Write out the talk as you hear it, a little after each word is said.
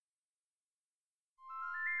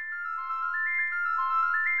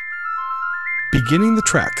Beginning the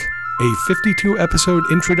Trek, a 52-episode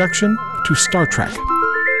introduction to Star Trek.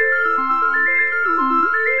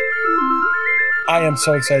 I am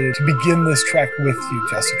so excited to begin this trek with you,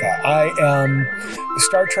 Jessica.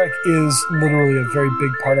 Star Trek is literally a very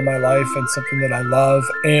big part of my life and something that I love,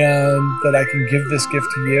 and that I can give this gift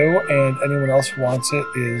to you, and anyone else who wants it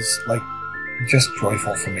is like just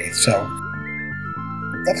joyful for me. So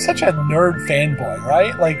I'm such a nerd fanboy,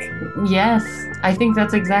 right? Like, yes, I think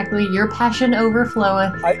that's exactly your passion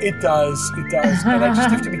overfloweth. It does, and I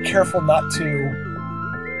just have to be careful not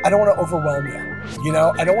to. I don't want to overwhelm you. You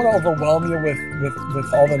know, I don't want to overwhelm you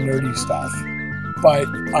with all the nerdy stuff, but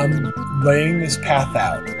I'm laying this path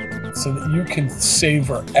out so that you can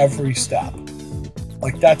savor every step.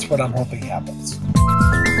 Like, that's what I'm hoping happens.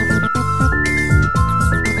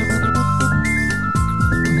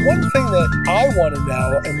 One thing that I want to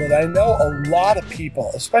know, and that I know a lot of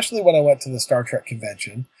people, especially when I went to the Star Trek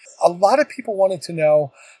convention, a lot of people wanted to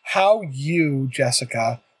know how you,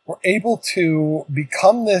 Jessica, were able to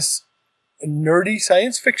become this nerdy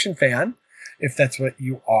science fiction fan, if that's what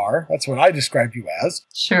you are. That's what I described you as.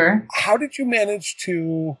 Sure. How did you manage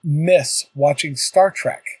to miss watching Star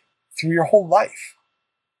Trek through your whole life?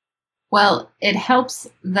 Well, it helps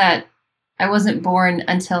that I wasn't born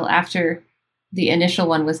until after the initial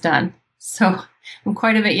one was done. So I'm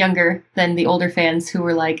quite a bit younger than the older fans who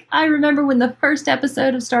were like, I remember when the first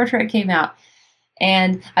episode of Star Trek came out.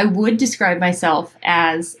 And I would describe myself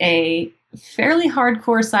as a fairly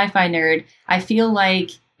hardcore sci-fi nerd. I feel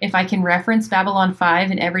like if I can reference Babylon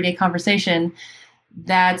 5 in everyday conversation,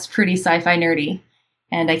 that's pretty sci-fi nerdy.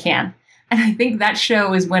 And I can. And I think that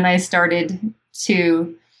show is when I started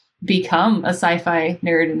to become a sci-fi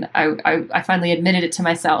nerd. And I finally admitted it to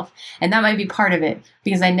myself. And that might be part of it.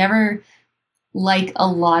 Because I never, like a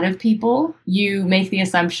lot of people, you make the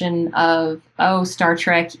assumption of, oh, Star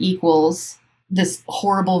Trek equals this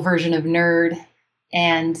horrible version of nerd,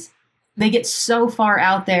 and they get so far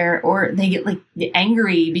out there, or they get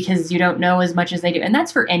angry because you don't know as much as they do. And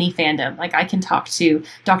that's for any fandom. Like, I can talk to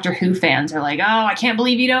Doctor Who fans who are like, oh, I can't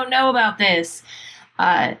believe you don't know about this.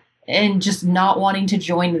 And just not wanting to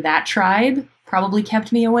join that tribe probably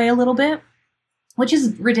kept me away a little bit, which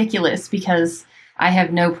is ridiculous because I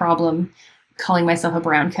have no problem calling myself a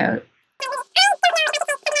brown coat.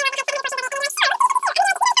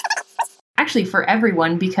 Actually, for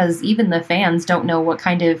everyone, because even the fans don't know what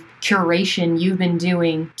kind of curation you've been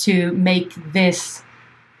doing to make this,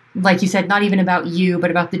 like you said, not even about you, but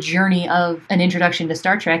about the journey of an introduction to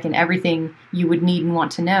Star Trek and everything you would need and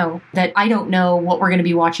want to know, that I don't know what we're going to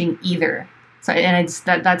be watching either. So, and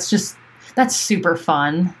that's super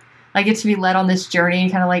fun. I get to be led on this journey,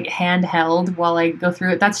 kind of like handheld while I go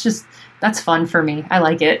through it. That's fun for me. I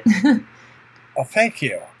like it. Oh, thank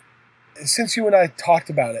you. Since you and I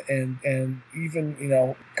talked about it, and even, you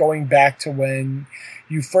know, going back to when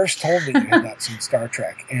you first told me you had not seen Star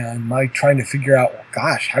Trek, and my trying to figure out, well,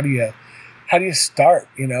 gosh, how do you start?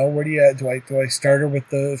 You know, where do I start her with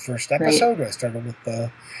the first episode? Right. Do I start her with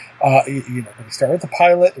the, do we start with the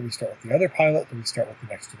pilot? Do we start with the other pilot? Do we start with the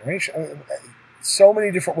Next Generation? So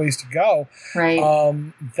many different ways to go. Right.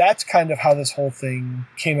 That's kind of how this whole thing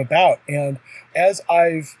came about. And as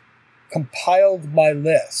I've compiled my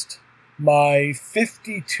list, my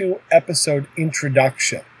 52 episode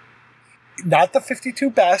introduction, not the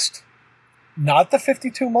 52 best, not the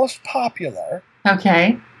 52 most popular.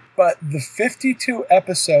 Okay. But the 52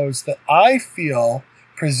 episodes that I feel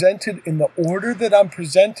presented in the order that I'm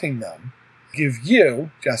presenting them give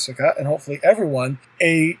you, Jessica, and hopefully everyone,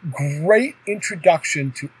 a great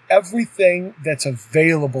introduction to everything that's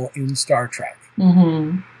available in Star Trek.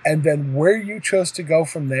 Mm-hmm. And then where you chose to go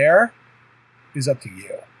from there is up to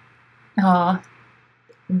you.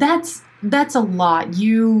 That's a lot.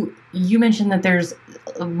 You mentioned that there's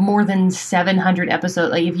more than 700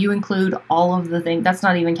 episodes. Like, if you include all of the things, that's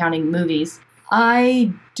not even counting movies.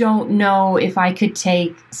 I don't know if I could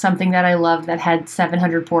take something that I love that had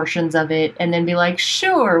 700 portions of it and then be like,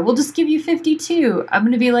 sure, we'll just give you 52. I'm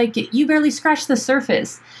going to be like, you barely scratched the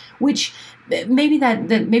surface, which maybe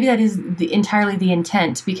that is entirely the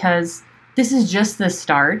intent, because this is just the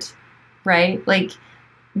start, right? Like,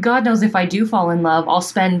 God knows if I do fall in love, I'll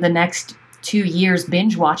spend the next 2 years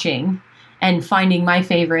binge watching and finding my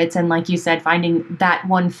favorites. And like you said, finding that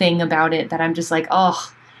one thing about it that I'm just like,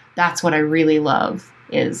 oh, that's what I really love,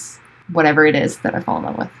 is whatever it is that I fall in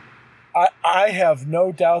love with. I have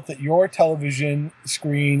no doubt that your television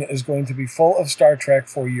screen is going to be full of Star Trek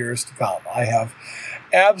for years to come. I have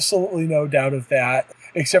absolutely no doubt of that.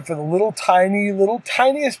 except for the little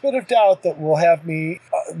tiniest bit of doubt that will have me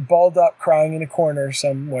balled up crying in a corner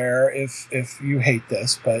somewhere if you hate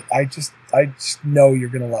this. But I just know you're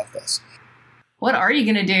going to love this. What are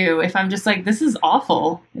you going to do if I'm just like, this is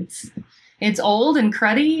awful? It's old and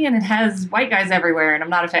cruddy and it has white guys everywhere and I'm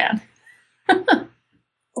not a fan.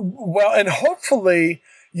 Well, and hopefully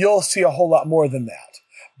you'll see a whole lot more than that.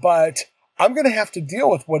 But I'm going to have to deal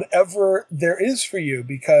with whatever there is for you,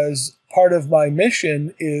 because part of my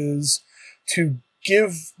mission is to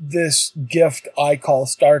give this gift I call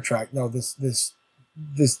Star Trek. No, this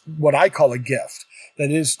what I call a gift that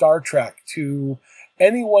is Star Trek to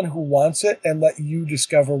anyone who wants it, and let you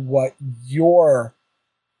discover what your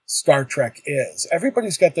Star Trek is.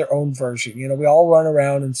 Everybody's got their own version. You know, we all run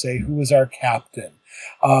around and say, who is our captain?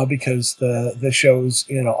 Because the shows,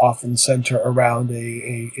 you know, often center around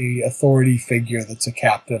a authority figure that's a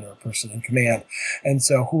captain or a person in command. And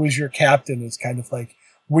so who is your captain is kind of like,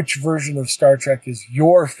 which version of Star Trek is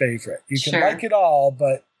your favorite? You can like it all,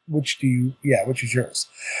 but which is yours?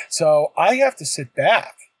 So I have to sit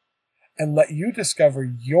back and let you discover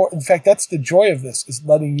in fact, that's the joy of this, is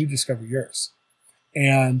letting you discover yours.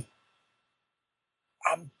 And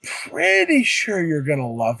I'm pretty sure you're going to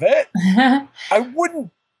love it. I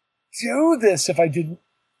wouldn't do this if I didn't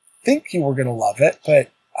think you were going to love it, but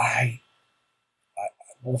I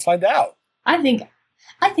will find out. I think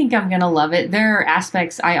I'm going to love it. There are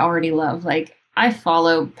aspects I already love. Like, I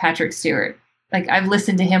follow Patrick Stewart. Like, I've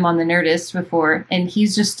listened to him on The Nerdist before, and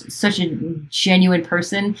he's just such a genuine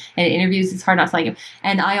person. And in interviews, it's hard not to like him.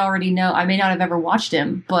 And I already know, I may not have ever watched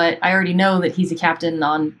him, but I already know that he's a captain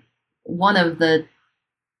on one of the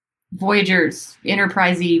Voyager's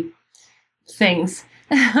Enterprise-y things.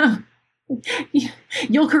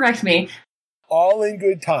 You'll correct me. All in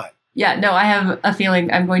good time. Yeah, no, I have a feeling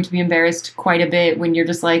I'm going to be embarrassed quite a bit when you're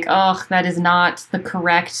just like, oh, that is not the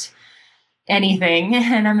correct anything.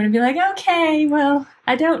 And I'm going to be like, okay, well,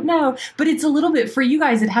 I don't know. But it's a little bit, for you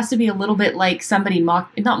guys, it has to be a little bit like somebody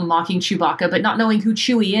not mocking Chewbacca, but not knowing who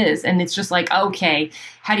Chewie is. And it's just like, okay,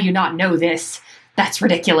 how do you not know this? That's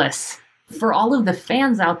ridiculous. For all of the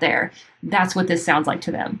fans out there, that's what this sounds like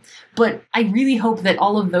to them. But I really hope that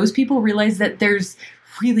all of those people realize that there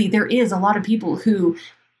is a lot of people who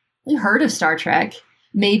heard of Star Trek.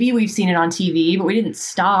 Maybe we've seen it on TV, but we didn't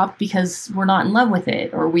stop because we're not in love with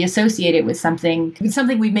it, or we associate it with something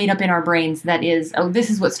we've made up in our brains that is, oh, this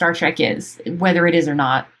is what Star Trek is, whether it is or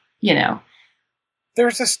not, you know.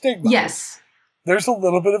 There's a stigma. Yes. There's a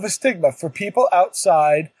little bit of a stigma for people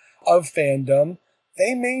outside of fandom.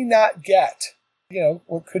 They may not get, you know,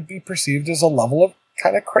 what could be perceived as a level of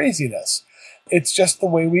kind of craziness. It's just the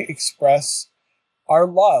way we express our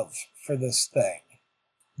love for this thing.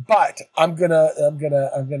 But I'm gonna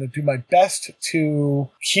do my best to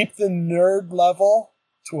keep the nerd level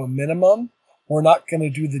to a minimum. We're not gonna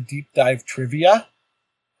do the deep dive trivia.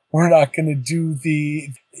 We're not gonna do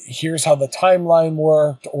here's how the timeline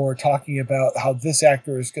worked, or talking about how this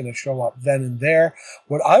actor is gonna show up then and there.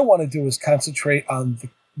 What I want to do is concentrate on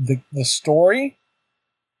the story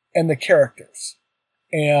and the characters,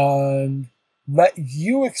 and let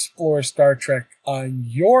you explore Star Trek on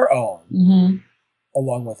your own. Mm-hmm.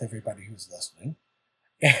 Along with everybody who's listening,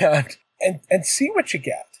 and see what you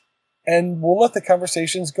get. And we'll let the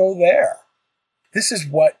conversations go there. This is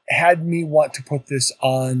what had me want to put this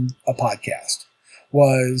on a podcast,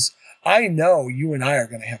 was I know you and I are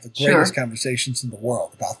going to have the greatest conversations in the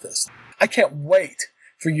world about this. I can't wait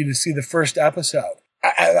for you to see the first episode.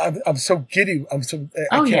 I'm so giddy. I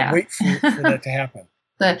can't wait for that to happen.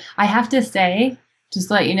 But I have to say, just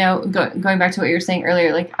to let you know, going back to what you were saying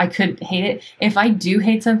earlier, like, I could hate it. If I do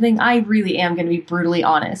hate something, I really am going to be brutally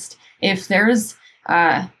honest. If there's,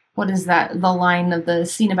 what is that? The line of the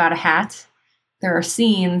scene about a hat. There are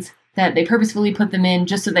scenes that they purposefully put them in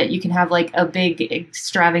just so that you can have like a big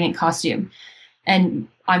extravagant costume. And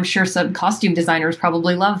I'm sure some costume designers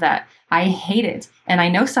probably love that. I hate it. And I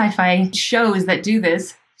know sci-fi shows that do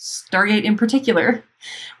this, Stargate in particular,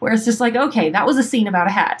 where it's just like, okay, that was a scene about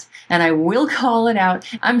a hat, and I will call it out.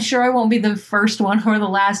 I'm sure I won't be the first one or the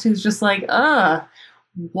last who's just like,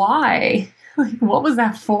 why? Like, what was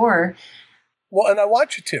that for? Well, and I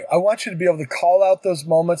want you to be able to call out those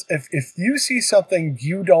moments. If you see something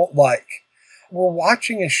you don't like, we're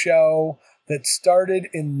watching a show that started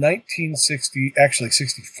in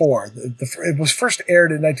 1964. It was first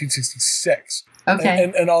aired in 1966.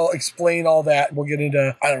 Okay. And I'll explain all that. We'll get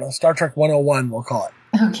into, Star Trek 101, we'll call it.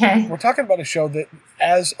 Okay. We're talking about a show that,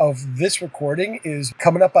 as of this recording, is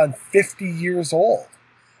coming up on 50 years old.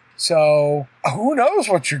 So who knows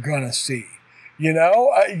what you're going to see? You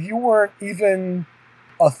know, you weren't even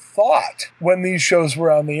a thought when these shows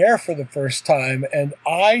were on the air for the first time, and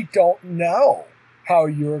I don't know how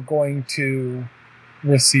you're going to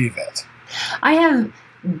receive it. I have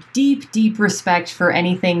deep, deep respect for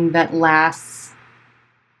anything that lasts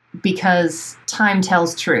because time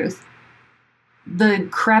tells truth. The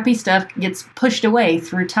crappy stuff gets pushed away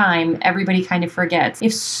through time. Everybody kind of forgets.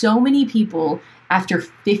 If so many people after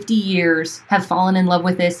 50 years have fallen in love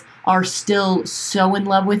with this, are still so in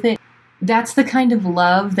love with it, that's the kind of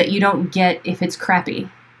love that you don't get if it's crappy.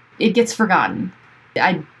 It gets forgotten.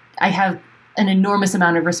 I have an enormous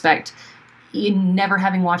amount of respect in never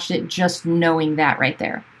having watched it, just knowing that right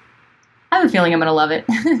there. I have a feeling I'm going to love it.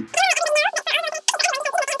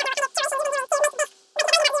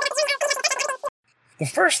 The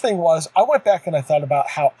first thing was, I went back and I thought about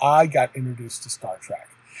how I got introduced to Star Trek.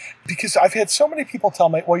 Because I've had so many people tell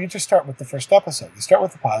me, well, you just start with the first episode. You start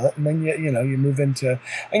with the pilot, and then you move into,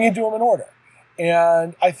 and you do them in order.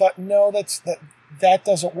 And I thought, no, that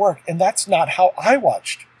doesn't work. And that's not how I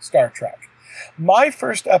watched Star Trek. My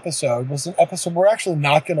first episode was an episode we're actually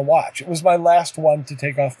not going to watch. It was my last one to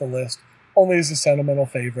take off the list, only as a sentimental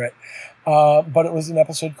favorite. But it was an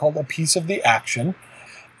episode called A Piece of the Action,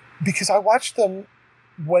 because I watched them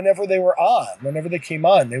whenever they were on, whenever they came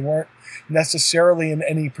on. They weren't necessarily in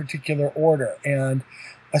any particular order. And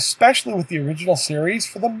especially with the original series,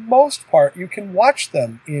 for the most part, you can watch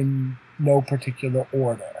them in no particular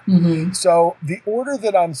order. Mm-hmm. So the order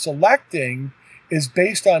that I'm selecting is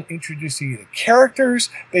based on introducing you to characters,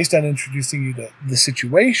 based on introducing you to the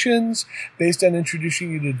situations, based on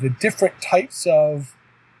introducing you to the different types of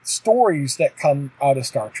stories that come out of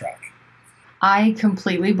Star Trek. I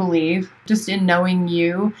completely believe, just in knowing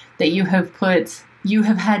you, that you have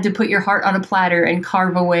had to put your heart on a platter and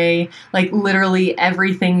carve away, like, literally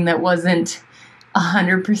everything that wasn't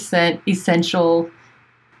 100% essential.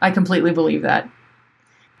 I completely believe that.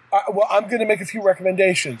 Well, I'm going to make a few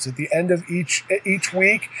recommendations at the end of each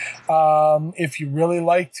week. If you really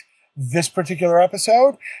liked this particular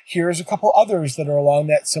episode, here's a couple others that are along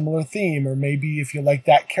that similar theme. Or maybe if you like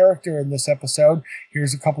that character in this episode,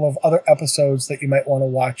 here's a couple of other episodes that you might want to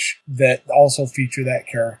watch that also feature that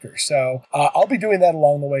character. So I'll be doing that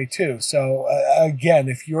along the way too. So again,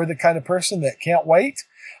 if you're the kind of person that can't wait,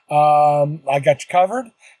 I got you covered.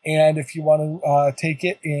 And if you want to take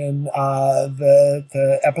it in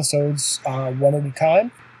the episodes one at a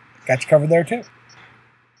time, got you covered there too.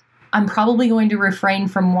 I'm probably going to refrain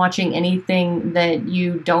from watching anything that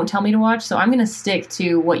you don't tell me to watch. So I'm going to stick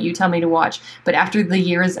to what you tell me to watch. But after the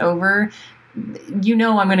year is over, I'm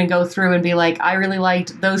going to go through and be like, I really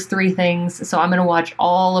liked those 3 things. So I'm going to watch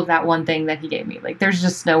all of that one thing that he gave me. Like, there's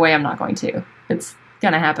just no way I'm not going to. It's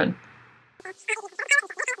going to happen.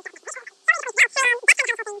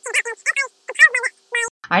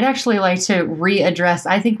 I'd actually like to readdress,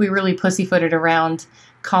 I think we really pussyfooted around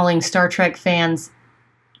calling Star Trek fans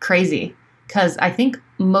crazy, because I think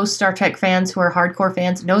most Star Trek fans who are hardcore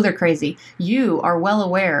fans know they're crazy. You are well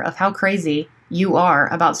aware of how crazy you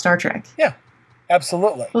are about Star Trek. Yeah,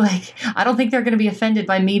 absolutely. Like, I don't think they're going to be offended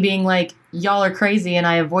by me being like, y'all are crazy, and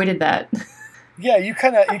I avoided that. Yeah, you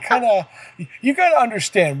got to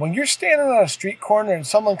understand, when you're standing on a street corner and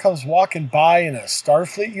someone comes walking by in a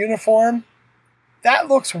Starfleet uniform, that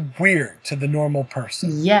looks weird to the normal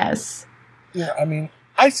person. Yes. Yeah, I mean,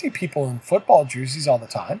 I see people in football jerseys all the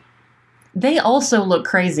time. They also look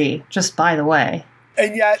crazy, just by the way.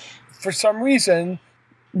 And yet, for some reason,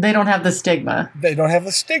 they don't have the stigma. They don't have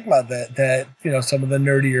the stigma that some of the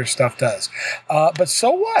nerdier stuff does. But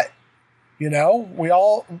so what? We're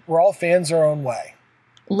all fans our own way.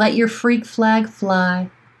 Let your freak flag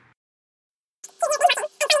fly.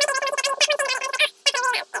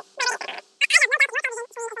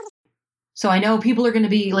 So I know people are going to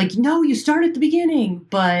be like, no, you start at the beginning,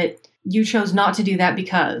 but you chose not to do that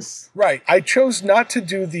because... Right. I chose not to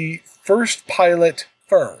do the first pilot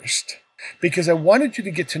first because I wanted you to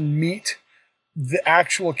get to meet the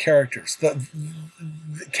actual characters, the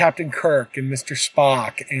Captain Kirk and Mr.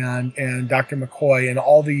 Spock and Dr. McCoy and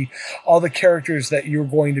all the characters that you're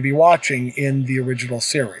going to be watching in the original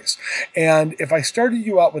series. And if I started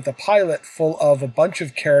you out with a pilot full of a bunch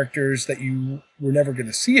of characters that you were never going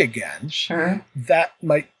to see again, sure, that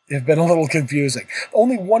might have been a little confusing.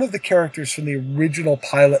 Only one of the characters from the original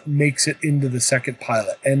pilot makes it into the second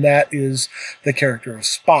pilot, and that is the character of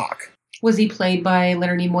Spock. Was he played by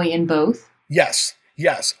Leonard Nimoy in both? Yes.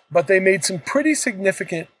 But they made some pretty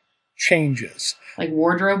significant changes. Like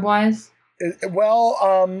wardrobe-wise? A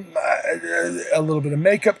little bit of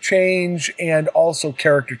makeup change and also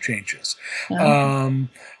character changes. Oh.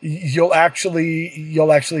 You'll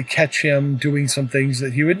actually catch him doing some things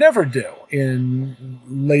that he would never do in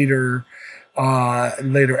later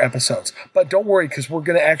episodes. But don't worry, because we're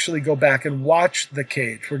going to actually go back and watch The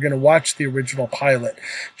Cage. We're going to watch the original pilot,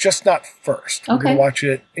 just not first. We're going to watch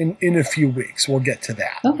it in a few weeks. We'll get to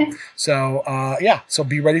that. Okay. So, so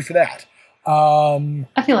be ready for that.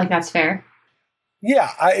 I feel like that's fair.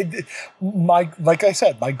 Yeah, like I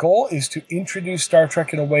said, my goal is to introduce Star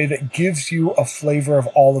Trek in a way that gives you a flavor of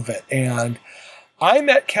all of it. And I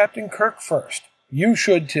met Captain Kirk first. You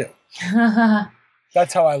should too.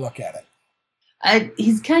 That's how I look at it.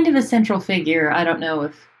 He's kind of a central figure. I don't know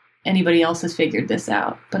if anybody else has figured this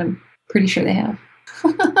out, but I'm pretty sure they have.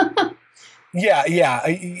 Yeah.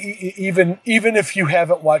 Even if you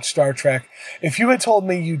haven't watched Star Trek, if you had told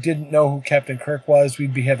me you didn't know who Captain Kirk was,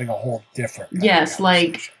 we'd be having a whole different. Yes,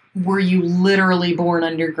 like, were you literally born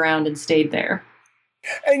underground and stayed there?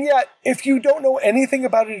 And yet, if you don't know anything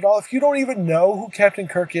about it at all, if you don't even know who Captain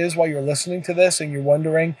Kirk is while you're listening to this and you're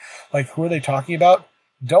wondering, like, who are they talking about?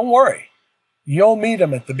 Don't worry. You'll meet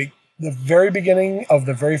him at the very beginning of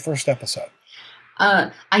the very first episode.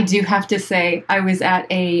 I do have to say, I was at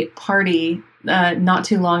a party not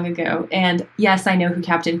too long ago, and yes, I know who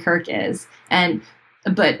Captain Kirk is,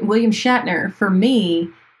 but William Shatner, for me,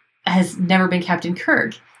 has never been Captain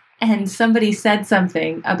Kirk. And somebody said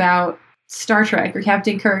something about Star Trek or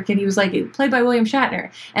Captain Kirk, and he was like, played by William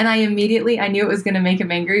Shatner. And I knew it was going to make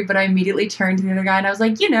him angry, but I immediately turned to the other guy, and I was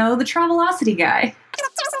like, the Travelocity guy.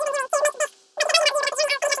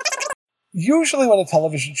 Usually when a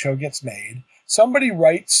television show gets made, somebody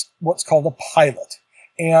writes what's called a pilot.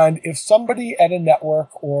 And if somebody at a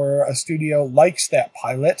network or a studio likes that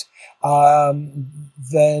pilot,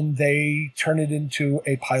 then they turn it into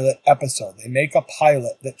a pilot episode. They make a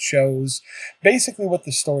pilot that shows basically what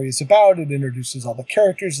the story is about. It introduces all the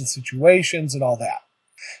characters and situations and all that.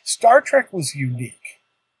 Star Trek was unique.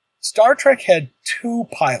 Star Trek had 2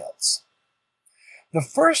 pilots. The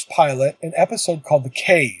first pilot, an episode called The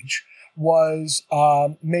Cage, was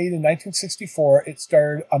made in 1964. It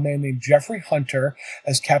starred a man named Jeffrey Hunter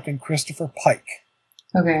as Captain Christopher Pike.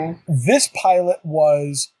 Okay. This pilot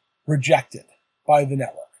was rejected by the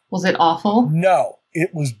network. Was it awful? No,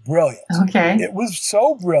 it was brilliant. Okay. It was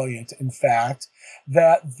so brilliant, in fact,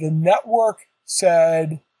 that the network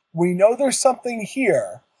said, we know there's something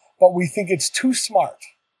here, but we think it's too smart.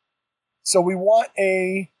 So we want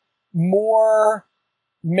a more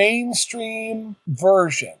mainstream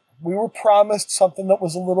version. We were promised something that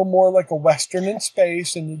was a little more like a Western in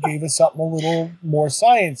space, and you gave us something a little more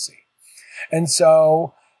sciencey. And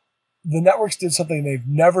so the networks did something they've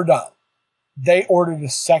never done. They ordered a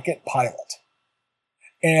second pilot.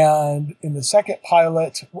 And in the second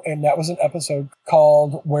pilot, and that was an episode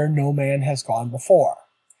called Where No Man Has Gone Before.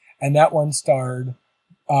 And that one starred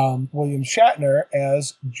William Shatner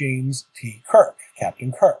as James T. Kirk,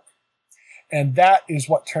 Captain Kirk. And that is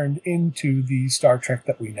what turned into the Star Trek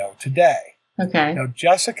that we know today. Okay. Now,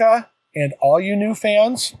 Jessica and all you new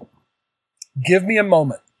fans, give me a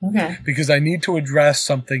moment. Okay. Because I need to address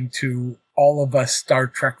something to all of us Star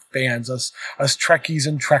Trek fans, us Trekkies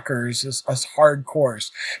and Trekkers, us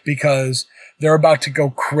hardcores, because they're about to go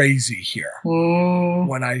crazy here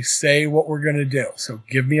when I say what we're going to do. So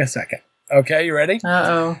give me a second. Okay, you ready?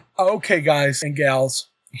 Uh-oh. Okay, guys and gals,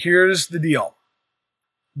 here's the deal.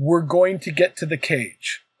 We're going to get to the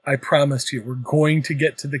cage. I promise you, we're going to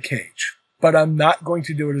get to the cage. But I'm not going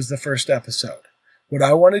to do it as the first episode. What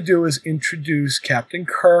I want to do is introduce Captain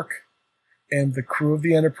Kirk and the crew of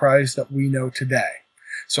the Enterprise that we know today.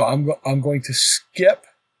 So I'm going to skip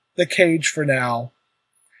the cage for now,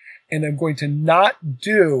 and I'm going to not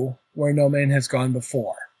do Where No Man Has Gone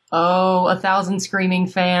Before. Oh, 1,000 screaming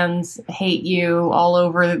fans hate you all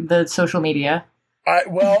over the social media.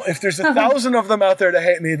 Well, if there's 1,000 of them out there to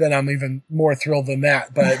hate me, then I'm even more thrilled than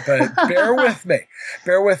that. But bear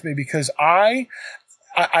with me, because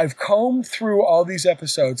I've combed through all these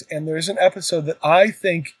episodes, and there's an episode that I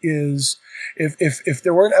think is, if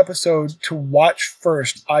there were an episode to watch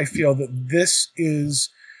first, I feel that this is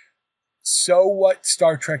so what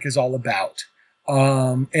Star Trek is all about.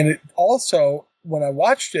 And it also, when I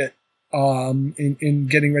watched it, in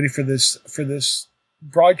getting ready for this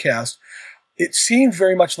broadcast, it seemed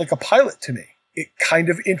very much like a pilot to me. It kind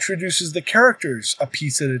of introduces the characters a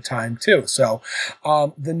piece at a time, too. So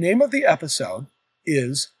the name of the episode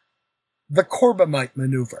is The Corbomite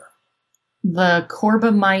Maneuver. The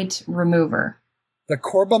Corbomite Remover. The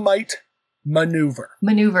Corbomite Maneuver.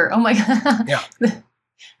 Maneuver. Oh, my God. Yeah.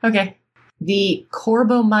 Okay. The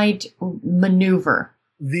Corbomite maneuver.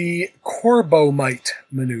 The Corbomite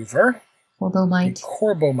maneuver. Corbomite.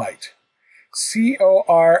 Corbomite.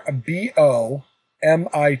 Corbomite.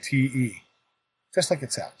 Just like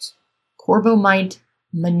it sounds. Corbomite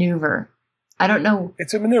maneuver. I don't know.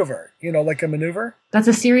 It's a maneuver. You know, like a maneuver? That's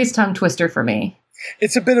a serious tongue twister for me.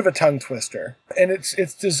 It's a bit of a tongue twister. And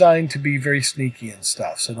it's designed to be very sneaky and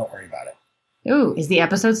stuff, so don't worry about it. Ooh, is the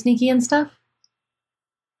episode sneaky and stuff?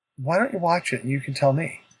 Why don't you watch it and you can tell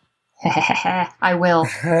me? I will.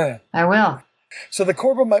 I will. So the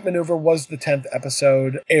Corbomite maneuver was the 10th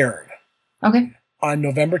episode aired. Okay. On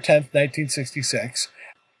November 10th, 1966.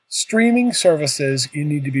 Streaming services, you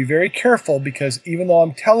need to be very careful because even though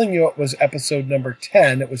I'm telling you it was episode number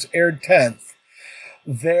 10, it was aired 10th,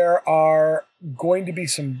 there are going to be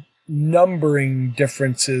some numbering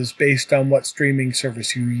differences based on what streaming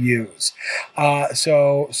service you use.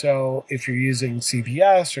 So if you're using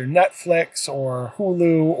CBS or Netflix or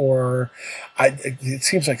Hulu or it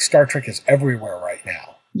seems like Star Trek is everywhere right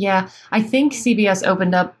now. Yeah, I think CBS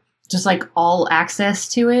opened up just like all access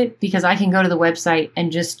to it because I can go to the website and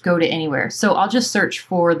just go to anywhere. So I'll just search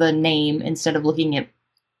for the name instead of looking at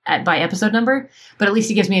by episode number, but at least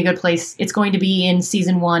it gives me a good place. It's going to be in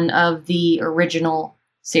season 1 of the original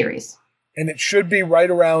series. And it should be right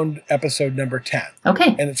around episode number 10.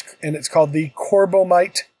 Okay. And it's called the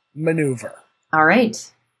Corbomite maneuver. All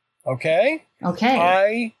right. Okay?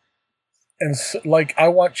 Okay. I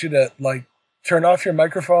want you to turn off your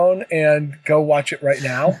microphone and go watch it right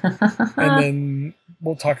now. And then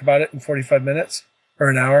we'll talk about it in 45 minutes or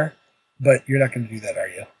an hour. But you're not going to do that, are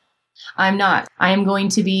you? I'm not. I am going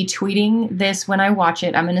to be tweeting this when I watch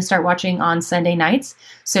it. I'm going to start watching on Sunday nights.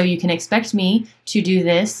 So you can expect me to do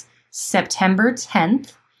this September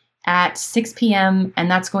 10th at 6 p.m. And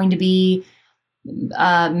that's going to be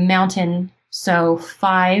Mountain. So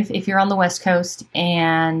 5 if you're on the West Coast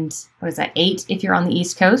and 8 if you're on the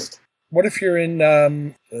East Coast. What if you're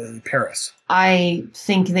in Paris? I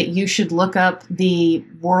think that you should look up the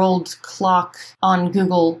world clock on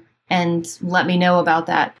Google and let me know about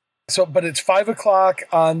that. So, but it's 5 o'clock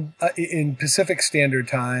in Pacific Standard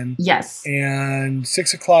Time. Yes. And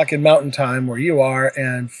 6 o'clock in Mountain Time where you are,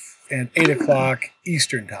 and 8 o'clock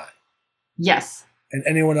Eastern Time. Yes. And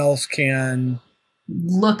anyone else can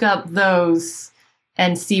look up those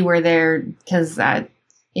and see where they're, because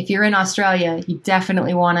if you're in Australia, you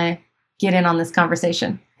definitely want to get in on this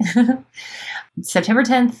conversation. September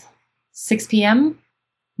 10th, 6 p.m.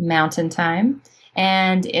 Mountain Time.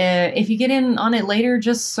 And if you get in on it later,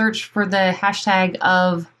 just search for the hashtag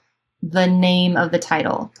of the name of the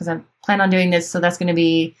title, because I plan on doing this. So that's going to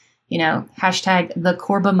be, hashtag the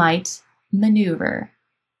Corbomite maneuver.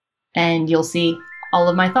 And you'll see all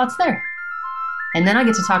of my thoughts there. And then I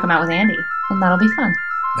get to talk them out with Andy, and that'll be fun.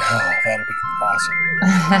 Oh, that'll be awesome.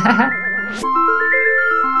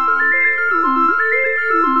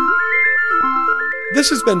 This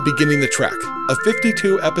has been Beginning the Trek, a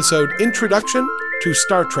 52-episode introduction to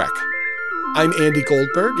Star Trek. I'm Andy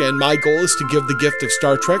Goldberg, and my goal is to give the gift of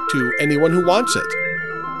Star Trek to anyone who wants it.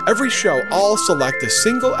 Every show, I'll select a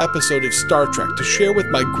single episode of Star Trek to share with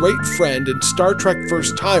my great friend and Star Trek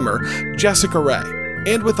first-timer, Jessica Ray,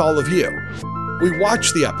 and with all of you. We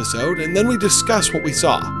watch the episode, and then we discuss what we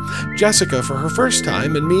saw. Jessica for her first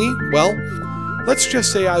time, and me, well, let's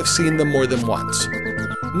just say I've seen them more than once.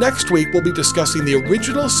 Next week, we'll be discussing the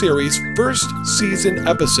original series' first season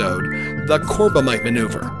episode, The Corbomite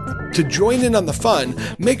Maneuver. To join in on the fun,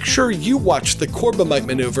 make sure you watch The Corbomite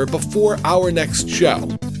Maneuver before our next show.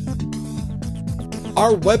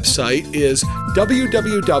 Our website is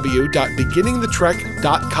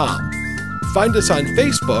www.beginningthetrek.com. Find us on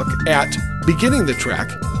Facebook at Beginning the Trek,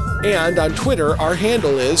 and on Twitter, our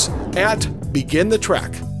handle is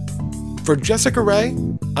 @BeginTheTrek. For Jessica Ray,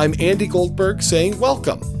 I'm Andy Goldberg saying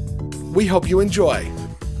welcome. We hope you enjoy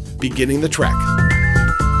Beginning the Trek.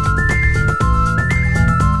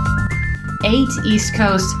 8 East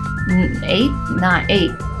Coast, 8, not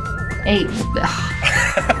 8, 8,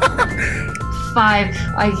 5.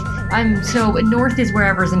 I'm so north is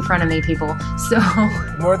wherever's in front of me, people. So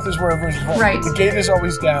north is wherever's in front. Right. The gate is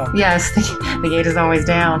always down. Yes, the gate is always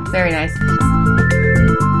down. Very nice.